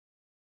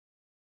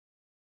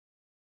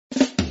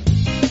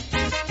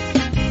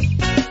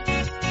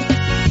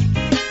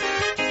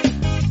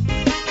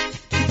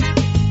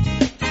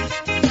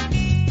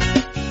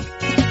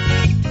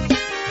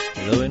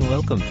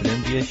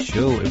MBS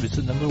show,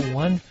 episode number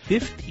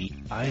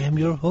 150. I am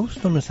your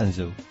host, Norman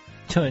Sanzo.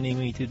 Joining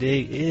me today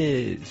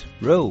is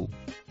Ro.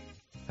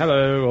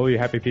 Hello, all you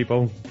happy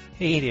people.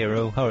 Hey there,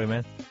 Ro. How are you,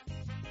 man?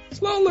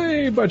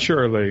 Slowly but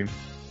surely.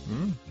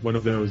 One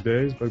of those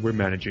days, but we're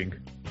managing.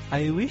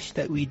 I wish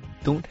that we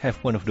don't have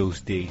one of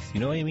those days,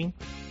 you know what I mean?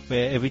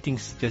 Where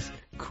everything's just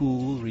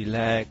cool,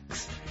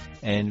 relaxed,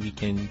 and we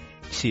can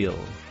chill.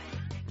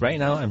 Right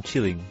now, I'm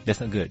chilling. That's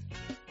not good.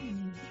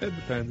 It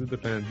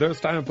depends.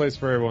 There's time and place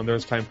for everyone.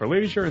 There's time for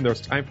leisure and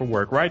there's time for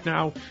work. Right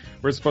now,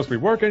 we're supposed to be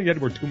working, yet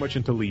we're too much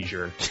into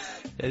leisure.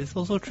 That is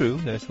also true.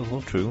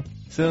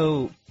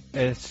 So,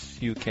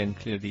 as you can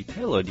clearly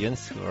tell,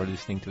 audience who are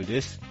listening to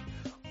this,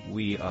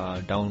 we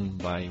are down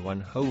by one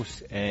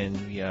host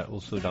and we are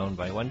also down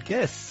by one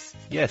guest.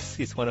 Yes,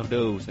 it's one of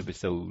those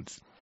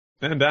episodes.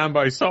 And down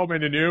by so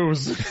many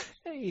news.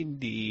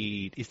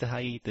 Indeed. It's the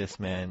hiatus,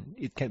 man.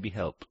 It can't be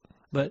helped.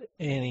 But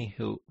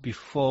anywho,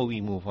 before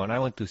we move on, I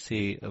want to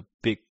say a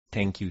big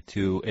thank you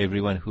to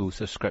everyone who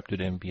subscribed to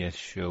the MBS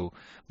show.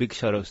 Big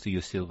shout outs to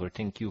you, Silver.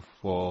 Thank you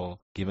for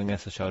giving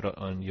us a shout out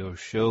on your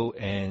show,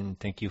 and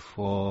thank you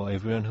for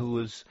everyone who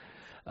was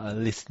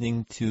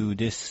listening to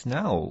this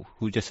now,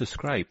 who just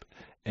subscribed.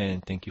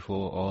 And thank you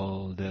for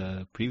all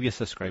the previous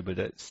subscribers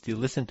that still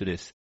listen to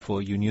this.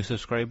 For you new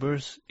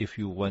subscribers, if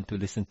you want to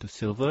listen to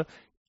Silver,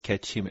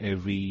 catch him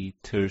every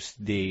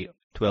Thursday,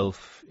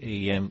 12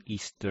 a.m.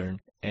 Eastern,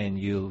 and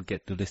you'll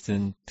get to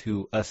listen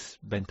to us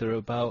banter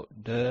about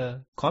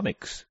the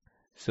comics.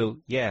 So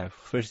yeah,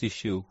 first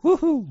issue.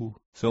 Woohoo!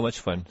 So much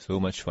fun. So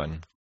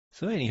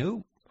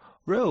anywho,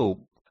 Ro,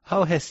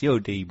 how has your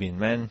day been,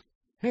 man?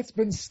 It's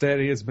been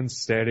steady.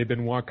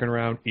 Been walking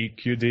around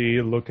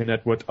EQD, looking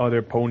at what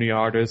other pony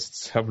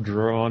artists have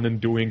drawn and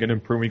doing and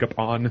improving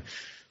upon,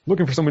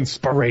 looking for some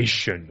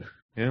inspiration.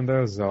 And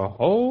there's a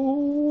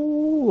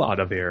whole lot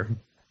of there.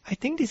 I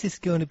think this is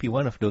going to be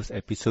one of those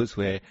episodes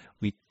where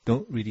we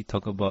don't really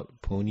talk about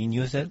pony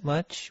news that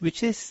much,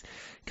 which is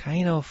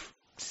kind of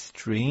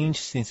strange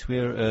since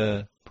we're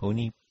a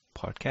pony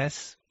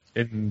podcast.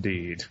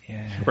 Indeed.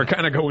 Yeah. We're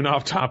kind of going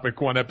off topic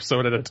one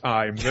episode at a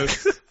time.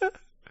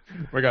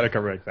 We got to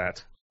correct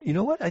that. You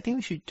know what? I think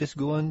we should just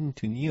go on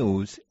to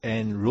news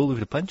and roll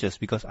with the punches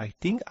because I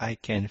think I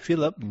can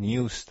fill up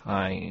news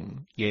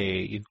time.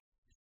 Yay.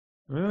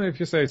 Well, if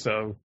you say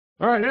so.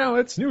 All right, now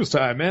it's news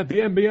time at the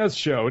MBS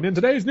show. And in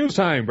today's news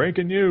time,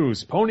 breaking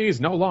news, Pony is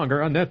no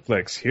longer on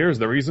Netflix. Here's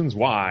the reasons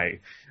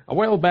why. A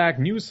while back,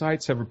 news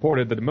sites have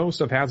reported that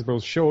most of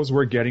Hasbro's shows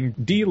were getting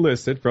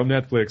delisted from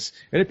Netflix.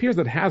 It appears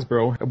that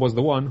Hasbro was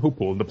the one who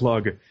pulled the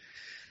plug.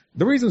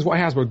 The reasons why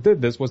Hasbro did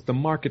this was the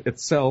market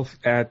itself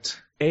at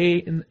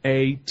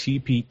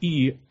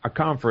ANATPE, a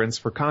conference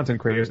for content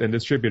creators and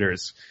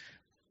distributors.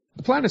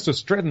 The plan is to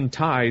strengthen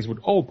ties with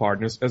old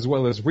partners as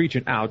well as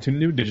reaching out to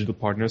new digital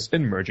partners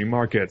in emerging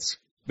markets.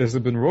 This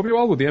has been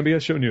Robiwall with the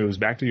MBS Show News.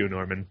 Back to you,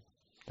 Norman.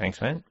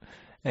 Thanks, man.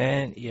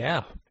 And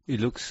yeah,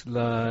 it looks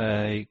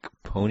like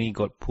Pony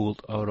got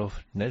pulled out of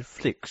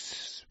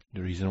Netflix.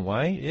 The reason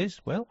why is,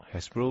 well,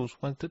 Hasbro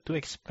wanted to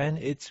expand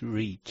its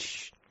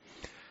reach.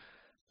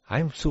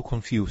 I'm so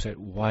confused at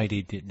why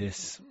they did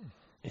this.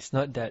 It's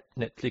not that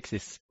Netflix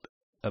is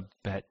a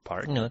bad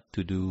partner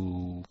to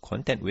do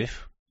content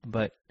with,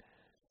 but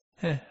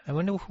I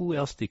wonder who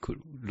else they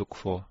could look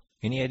for.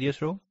 Any ideas,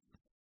 Ro?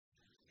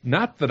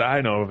 Not that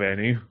I know of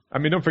any. I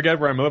mean, don't forget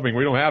where I'm living.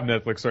 We don't have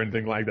Netflix or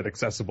anything like that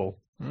accessible.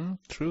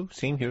 True.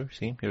 Same here.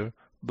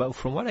 But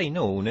from what I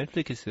know,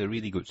 Netflix is a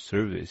really good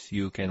service.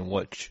 You can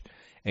watch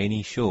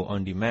any show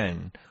on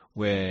demand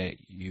where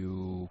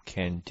you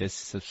can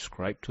just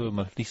subscribe to a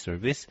monthly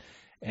service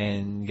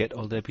and get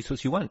all the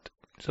episodes you want.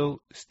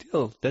 So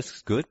still,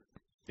 that's good.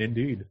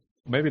 Indeed.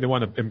 Maybe they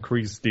want to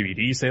increase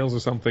DVD sales or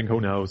something. Who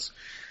knows?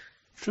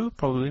 True,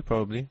 probably.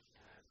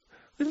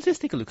 We'll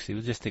just take a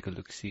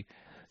look-see.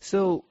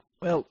 So,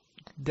 well,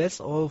 that's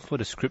all for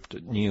the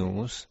scripted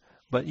news.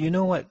 But you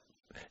know what?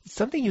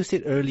 Something you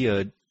said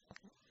earlier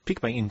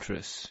piqued my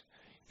interest.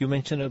 You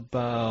mentioned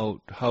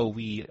about how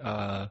we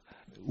are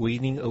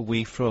waning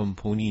away from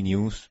pony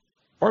news.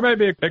 Or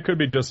maybe it could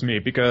be just me,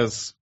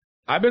 because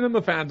I've been in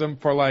the fandom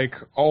for like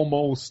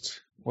almost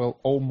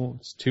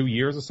 2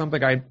 years or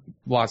something. I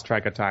lost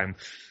track of time.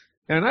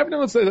 And I've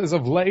noticed that as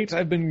of late,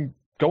 I've been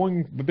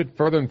going a bit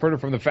further and further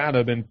from the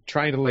fandom and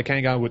trying to like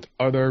hang out with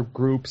other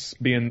groups,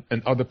 being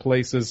in other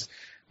places.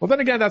 Well,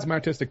 then again, that's my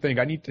artistic thing.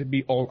 I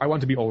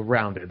want to be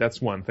all-rounded.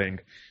 That's one thing.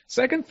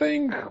 Second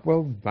thing,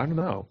 well, I don't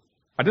know.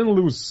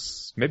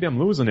 Maybe I'm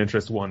losing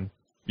interest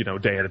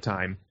day at a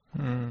time.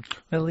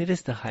 Well, it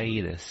is the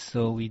hiatus,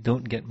 so we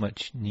don't get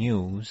much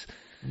news.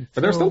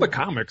 But there's still the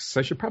comics.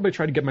 I should probably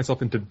try to get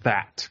myself into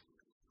that.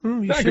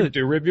 You I should could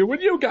do a review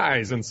with you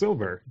guys in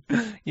Silver.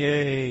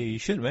 Yay, you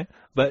should, man.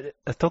 But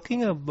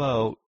talking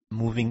about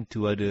moving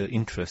to other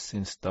interests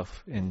and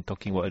stuff and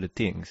talking about other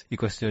things,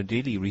 because the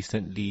Daily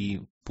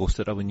recently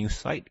posted up a new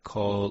site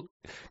called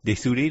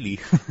Desu Daily.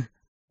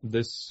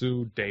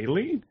 Desu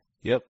Daily?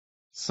 Yep.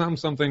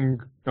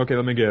 Something. Okay,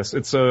 let me guess.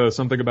 It's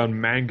something about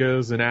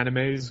mangas and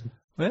animes.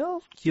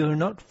 Well, you're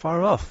not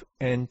far off,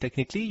 and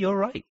technically you're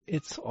right.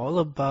 It's all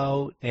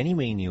about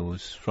anime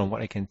news, from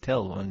what I can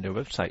tell on their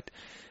website.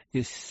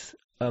 Is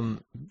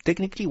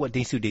technically what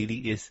Daisu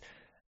Daily is.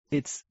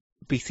 It's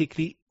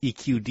basically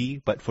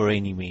EQD but for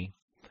anime.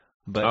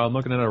 But I'm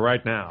looking at it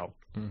right now.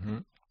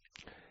 mhm.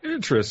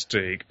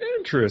 Interesting.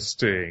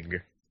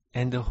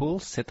 And the whole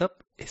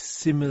setup is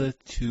similar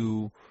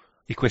to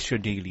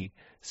Equestria Daily.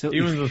 So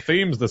Even the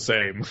theme's the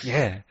same.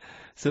 yeah.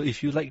 So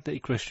if you like the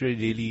Equestria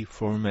Daily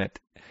format,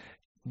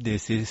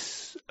 this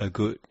is a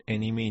good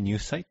anime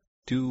news site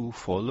to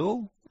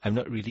follow. I'm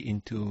not really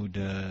into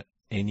the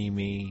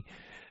anime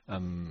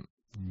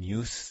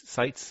news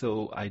sites,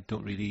 so I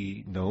don't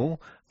really know.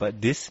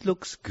 But this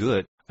looks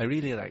good. I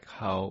really like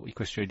how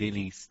Equestria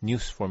Daily's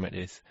news format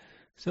is.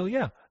 So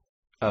yeah,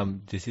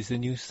 this is a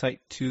news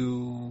site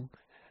to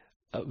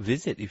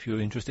visit if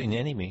you're interested in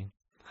anime.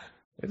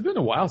 It's been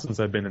a while since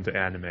I've been into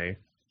anime.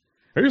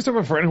 I used to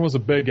have a friend who was a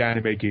big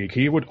anime geek.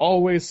 He would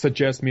always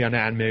suggest me an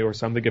anime or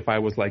something if I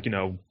was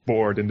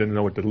bored and didn't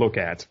know what to look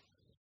at.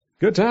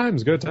 Good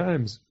times.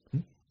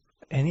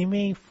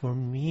 Anime, for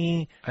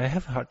me, I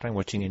have a hard time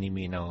watching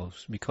anime now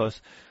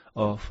because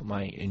of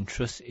my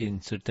interest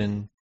in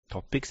certain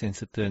topics and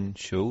certain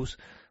shows.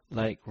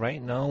 Like right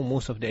now,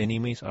 most of the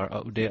animes are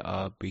out there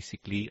are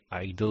basically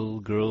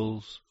idol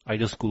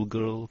school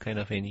girl kind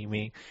of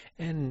anime,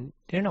 and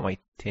they're not my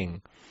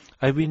thing.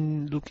 I've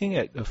been looking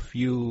at a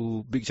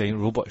few big giant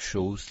robot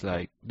shows,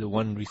 like the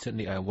one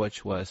recently I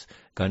watched was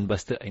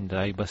Gunbuster and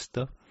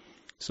Diebuster.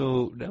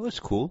 So that was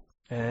cool,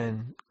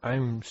 and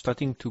I'm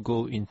starting to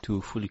go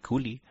into Fully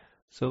Cooley.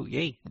 So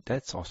yay,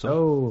 that's awesome.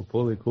 Oh,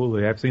 fully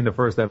coolly. I've seen the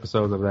first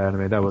episode of the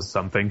anime. That was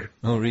something.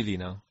 Oh, really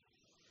now?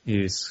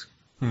 Yes.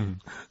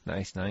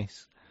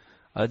 Nice.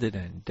 Other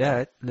than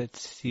that,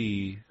 let's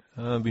see.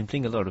 I've been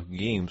playing a lot of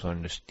games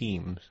on the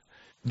Steams.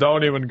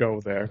 Don't even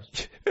go there.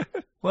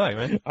 Why,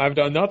 man? I've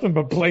done nothing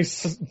but play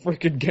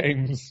freaking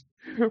games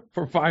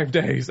for 5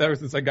 days ever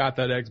since I got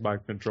that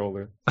Xbox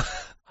controller.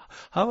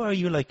 How are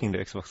you liking the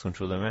Xbox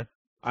controller, man?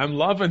 I'm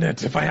loving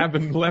it if I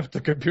haven't left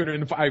the computer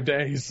in 5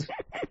 days.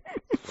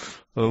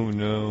 Oh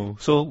no.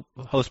 So,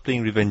 how's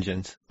playing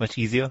Revengeance? Much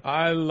easier?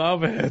 I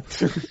love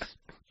it.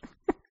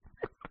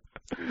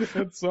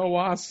 It's so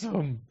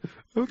awesome.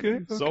 Okay.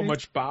 So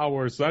much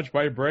power, such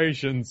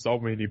vibration, so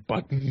many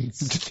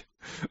buttons.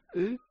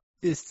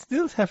 It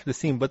still have the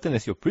same button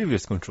as your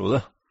previous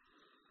controller.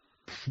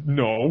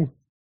 No.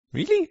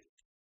 Really?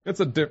 It's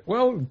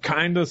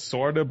kinda,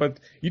 sorta, but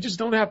you just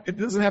it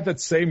doesn't have that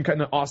same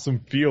kind of awesome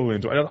feel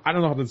into it. I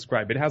don't know how to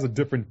describe it. It has a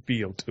different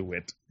feel to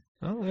it.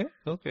 Oh, yeah.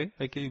 Okay.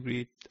 I can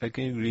agree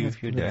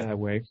with you there. That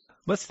way.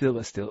 But still,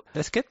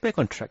 let's get back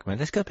on track, man.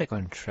 Let's get back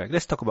on track.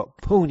 Let's talk about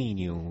pony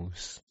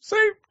news.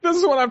 See, this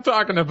is what I'm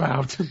talking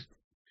about.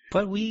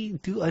 But we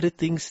do other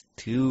things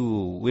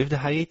too. With the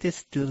hiatus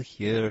still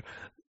here,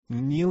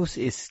 news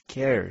is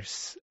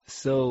scarce.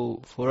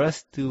 So for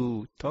us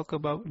to talk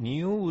about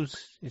news,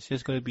 it's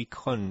just going to be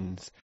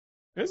cons.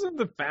 Isn't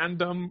the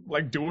fandom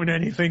doing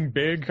anything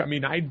big? I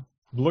mean, I'm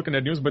looking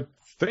at news, but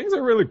things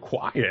are really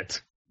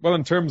quiet. Well,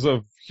 in terms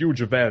of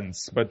huge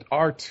events, but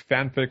art,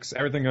 fanfics,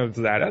 everything of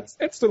that,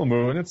 it's still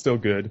moving, it's still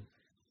good.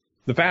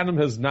 The fandom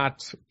has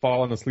not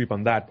fallen asleep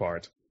on that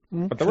part.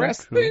 But the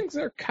rest, things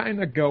are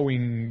kind of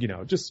going,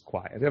 just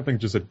quiet.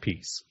 Everything's just at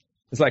peace.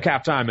 It's like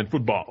halftime in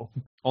football,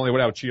 only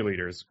without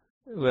cheerleaders.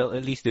 Well,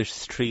 at least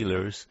there's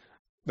trailers.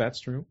 That's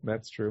true.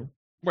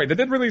 Wait, they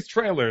did release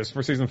trailers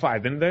for season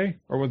 5, didn't they?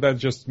 Or was that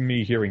just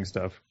me hearing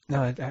stuff?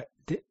 No,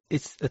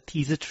 it's a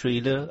teaser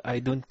trailer. I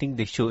don't think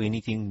they show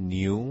anything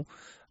new,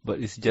 but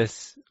it's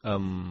just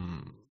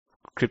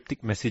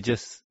cryptic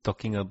messages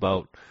talking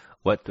about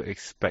what to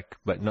expect,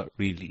 but not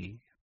really.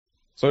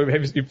 So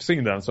you've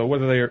seen them? So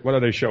what are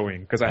they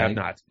showing? Because I have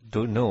not.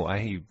 Don't know.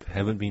 I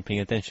haven't been paying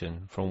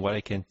attention. From what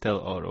I can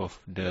tell out of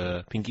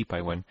the Pinkie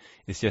Pie one,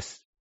 it's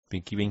just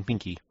Pinkie being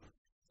Pinkie.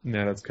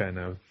 Yeah, that's kind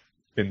of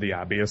in the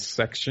obvious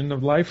section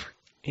of life.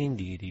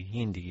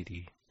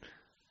 Indeedy.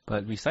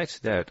 But besides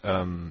that,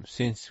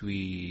 since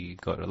we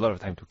got a lot of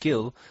time to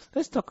kill,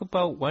 let's talk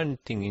about one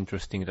thing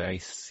interesting that I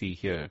see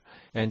here,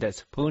 and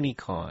that's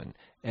PonyCon.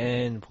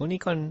 And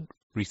PonyCon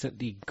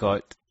recently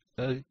got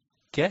a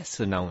guest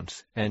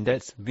announced, and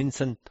that's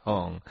Vincent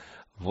Tong,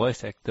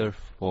 voice actor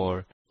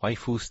for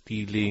waifu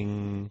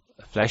stealing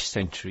Flash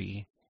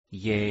Sentry.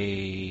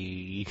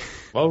 Yay!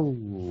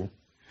 Oh,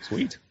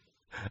 sweet.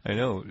 I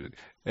know.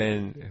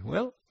 And,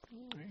 well,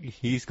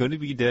 he's going to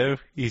be there.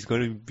 He's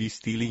going to be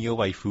stealing your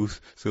waifus,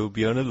 so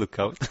be on the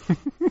lookout.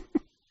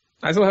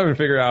 I still haven't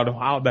figured out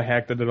how the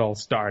heck that it all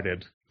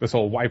started, this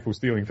whole waifu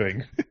stealing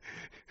thing.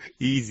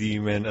 Easy,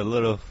 man. A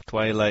lot of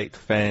Twilight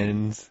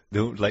fans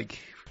don't like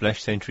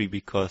Flash Sentry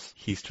because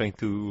he's trying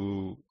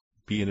to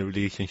be in a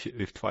relationship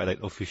with Twilight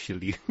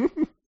officially.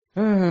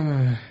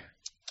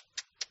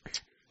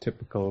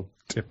 Typical.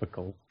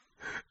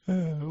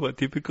 What,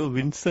 typical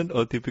Vincent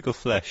or typical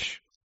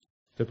Flash?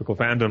 Typical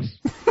fandom.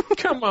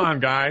 Come on,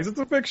 guys. It's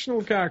a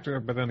fictional character.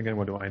 But then again,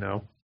 what do I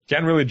know?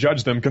 Can't really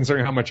judge them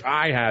considering how much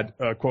I had,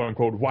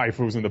 quote-unquote,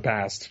 waifus in the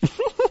past.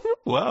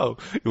 Wow.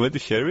 You want to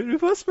share it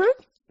with us, man?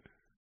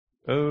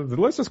 The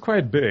list is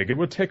quite big. It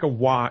would take a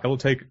while. It will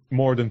take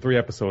more than 3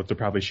 episodes to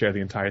probably share the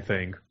entire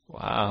thing.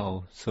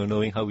 Wow. So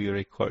knowing how we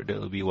record,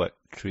 that'll be what,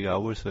 3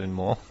 hours and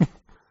more?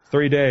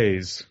 3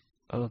 days.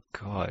 Oh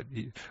God.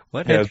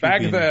 What Yeah, have you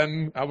back been...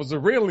 then, I was a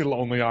really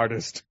lonely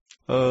artist.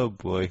 Oh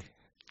boy.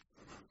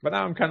 But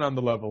now I'm kind of on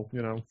the level,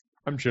 you know.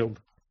 I'm chilled.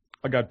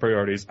 I got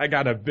priorities. I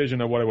got a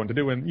vision of what I want to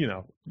do, and, you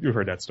know, you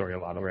heard that story a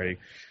lot already.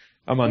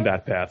 I'm on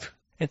that path.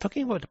 And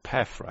talking about the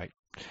path, right?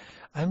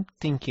 I'm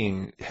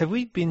thinking, have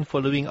we been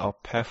following our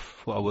path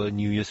for our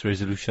New Year's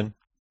resolution?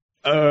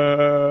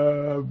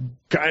 Kinda,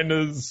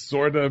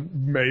 sorta,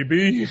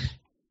 maybe.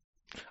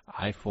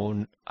 I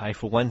for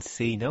one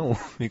say no,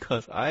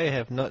 because I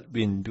have not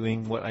been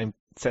doing what I'm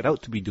set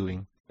out to be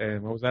doing.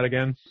 And what was that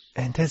again?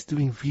 And that's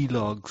doing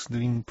vlogs,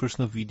 doing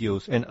personal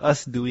videos, and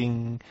us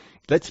doing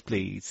Let's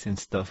Plays and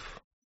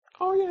stuff.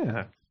 Oh,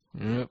 yeah.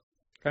 Yep.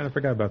 Kind of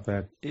forgot about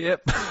that.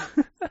 Yep.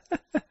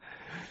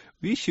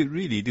 We should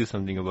really do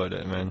something about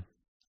that, man.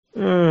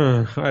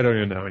 I don't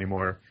even know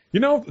anymore. You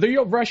know, the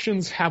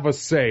Russians have a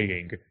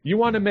saying. You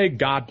want to make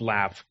God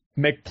laugh,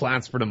 make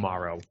plans for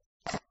tomorrow.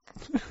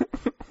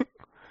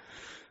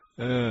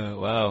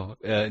 Wow.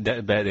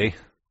 That bad, eh?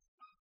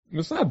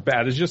 It's not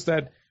bad, it's just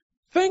that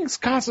things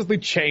constantly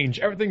change.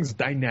 Everything's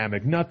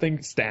dynamic.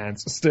 Nothing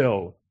stands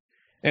still.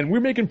 And we're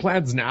making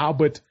plans now,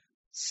 but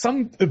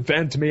some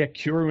event may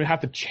occur and we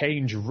have to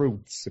change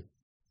routes.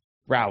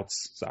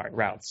 Routes.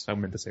 I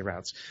meant to say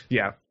routes.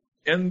 Yeah.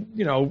 And,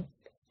 you know,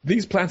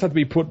 these plans have to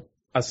be put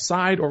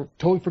aside or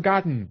totally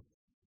forgotten.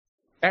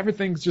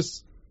 Everything's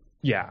just,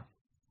 yeah.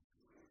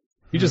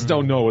 You just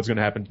don't know what's going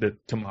to happen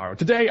tomorrow.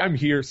 Today, I'm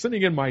here,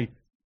 sitting in my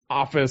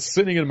office,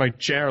 sitting in my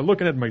chair,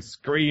 looking at my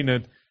screen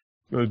at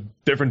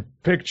different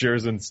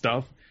pictures and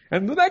stuff.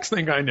 And the next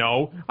thing I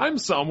know, I'm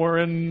somewhere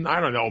in, I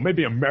don't know,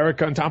 maybe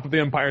America on top of the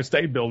Empire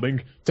State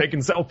Building, taking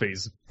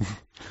selfies.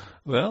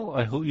 Well,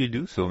 I hope you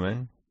do so,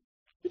 man.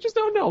 You just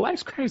don't know.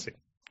 Life's crazy.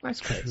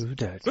 Life's crazy. True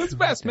that, So it's true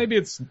best.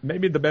 that.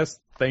 Maybe the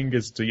best thing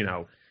is to, you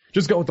know,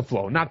 just go with the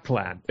flow, not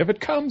plan. If it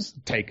comes,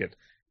 take it.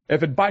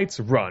 If it bites,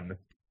 run.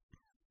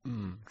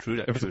 True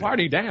that. If it's a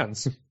party,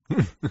 dance. All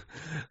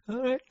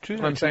right, true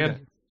that. I'm saying.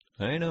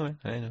 That. I know, man.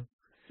 I know.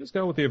 Just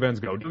go with the events.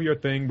 Go do your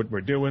thing, what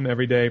we're doing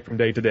every day from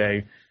day to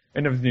day,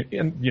 and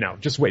you know,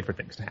 just wait for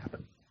things to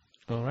happen.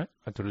 All right,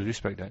 I totally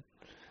respect that.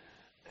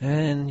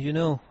 And you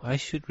know, I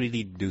should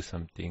really do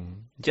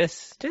something.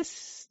 Just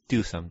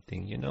do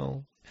something. You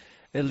know,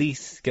 at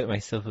least get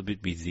myself a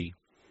bit busy.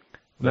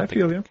 I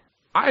feel you.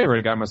 I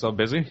already got myself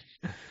busy.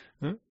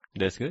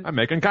 That's good. I'm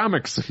making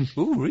comics.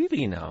 Ooh,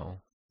 really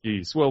now?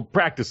 Yes, well,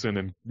 practicing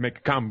and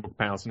making comic book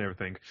panels and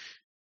everything.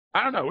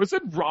 I don't know, is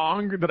it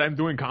wrong that I'm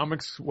doing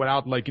comics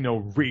without, like, you know,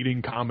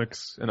 reading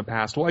comics in the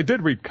past? Well, I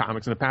did read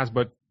comics in the past,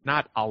 but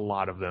not a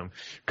lot of them.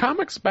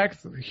 Comics back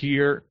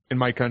here in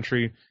my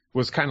country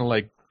was kind of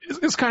like,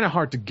 it's kind of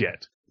hard to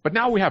get. But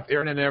now we have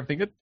internet and everything.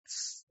 It's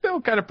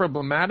still kind of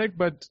problematic,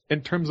 but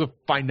in terms of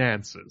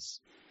finances.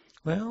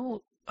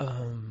 Well,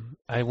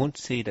 I won't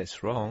say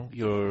that's wrong.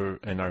 You're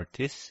an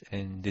artist,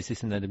 and this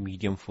is another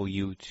medium for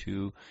you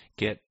to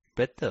get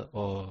better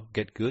or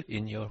get good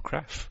in your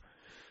craft.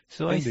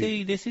 So Indeed. I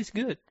say this is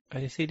good.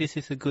 I say this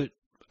is a good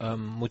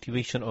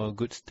motivation or a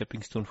good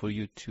stepping stone for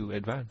you to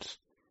advance.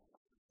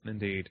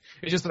 Indeed.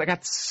 It's just that I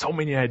got so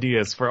many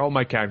ideas for all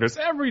my characters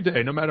every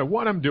day, no matter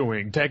what I'm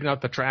doing, taking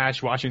out the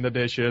trash, washing the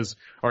dishes,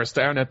 or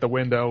staring at the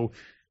window.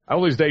 I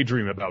always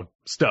daydream about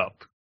stuff.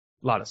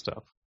 A lot of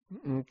stuff.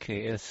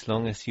 Okay, as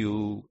long as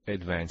you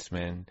advance,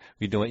 man.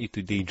 We don't want you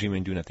to daydream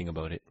and do nothing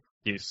about it.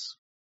 Yes,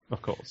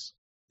 of course.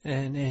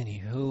 And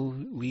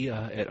anywho, we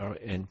are at our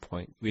end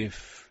point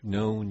with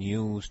no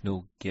news,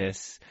 no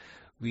guests.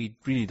 We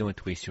really don't want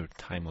to waste your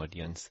time,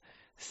 audience.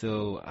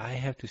 So I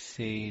have to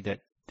say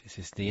that this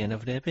is the end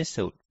of the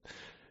episode.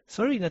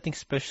 Sorry, nothing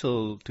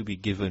special to be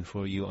given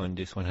for you on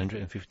this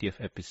 150th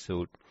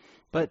episode.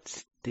 But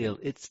still,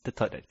 it's the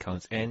thought that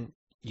counts. And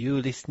you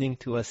listening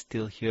to us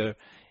still here,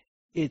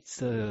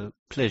 it's a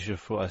pleasure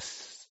for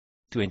us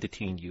to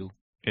entertain you.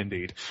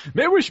 Indeed.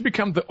 Maybe we should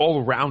become the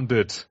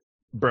all-rounded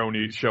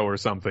Brony show or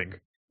something.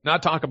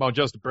 Not talk about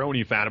just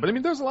Brony fandom, but I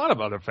mean, there's a lot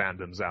of other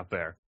fandoms out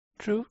there.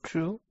 True,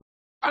 true.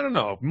 I don't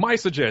know. My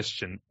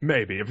suggestion,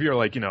 maybe, if you're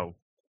like, you know,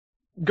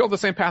 go the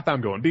same path I'm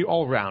going, be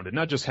all-rounded,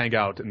 not just hang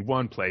out in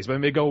one place, but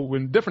maybe go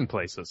in different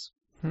places.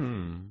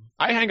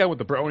 I hang out with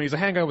the Bronies, I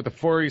hang out with the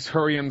furries,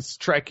 Hurrians,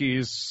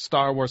 Trekkies,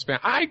 Star Wars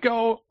fans. I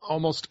go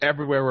almost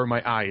everywhere where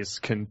my eyes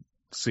can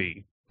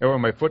see, or where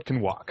my foot can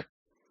walk.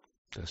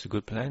 That's a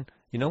good plan.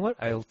 You know what?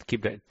 I'll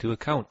keep that to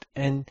account.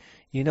 And,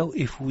 you know,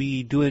 if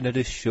we do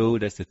another show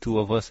that's the two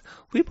of us,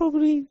 we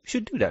probably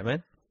should do that,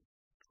 man.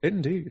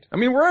 Indeed. I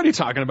mean, we're already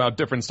talking about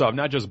different stuff,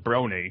 not just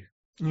Brony.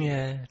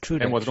 Yeah, true.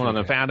 And what's going on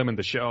in the fandom and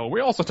the show.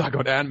 We also talk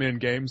about anime and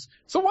games.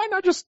 So why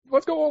not just,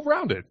 let's go all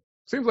around it.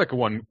 Seems like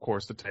one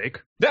course to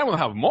take. Then we'll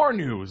have more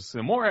news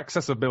and more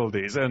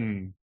accessibilities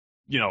and,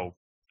 you know,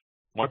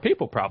 more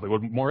people probably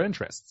with more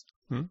interests.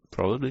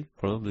 Probably.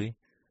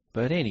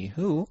 But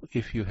anywho,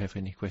 if you have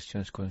any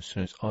questions,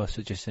 concerns, or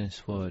suggestions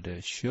for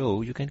the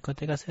show, you can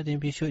contact us at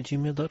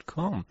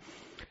mbsshow@gmail.com.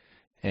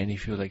 And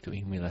if you'd like to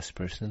email us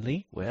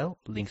personally, well,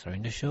 links are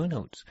in the show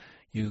notes.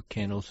 You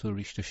can also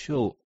reach the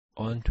show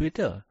on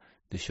Twitter.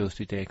 The show's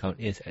Twitter account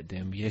is at the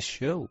MBS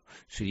Show.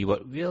 Sweetie,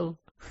 what will?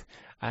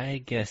 I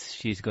guess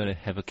she's gonna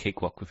have a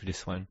cakewalk with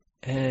this one.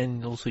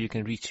 And also you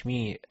can reach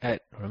me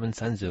at Raman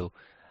Sanzo.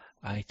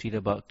 I tweet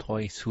about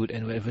toys, food,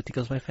 and whatever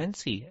tickles my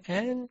fancy.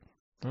 And,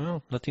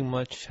 well, nothing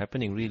much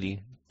happening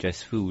really.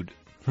 Just food.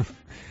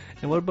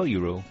 And what about you,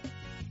 Ro?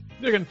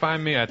 You can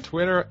find me at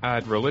Twitter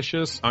at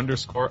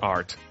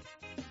relicious_art.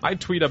 I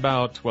tweet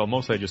about, well,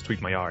 mostly I just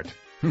tweet my art.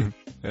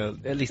 Well,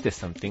 at least there's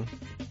something.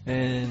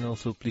 And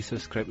also please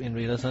subscribe and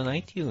rate us on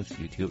iTunes,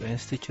 YouTube, and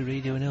Stitcher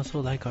Radio, and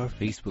also like our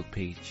Facebook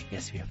page.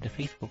 Yes, we have the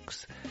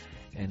Facebooks.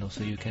 And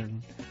also you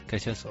can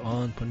catch us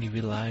on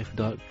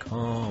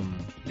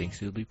ponyvillelive.com. Links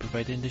will be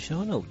provided in the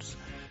show notes.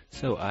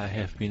 So I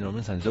have been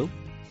Roman Sanzo.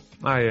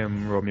 I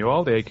am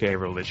Romuald, aka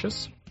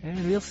Relicious.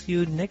 And we'll see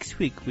you next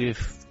week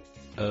with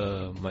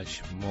a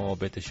much more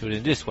better show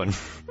than this one.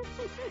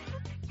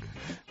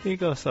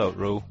 Take us out,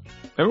 Ro.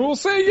 And we'll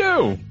see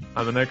you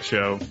on the next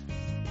show.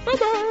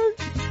 Bye-bye!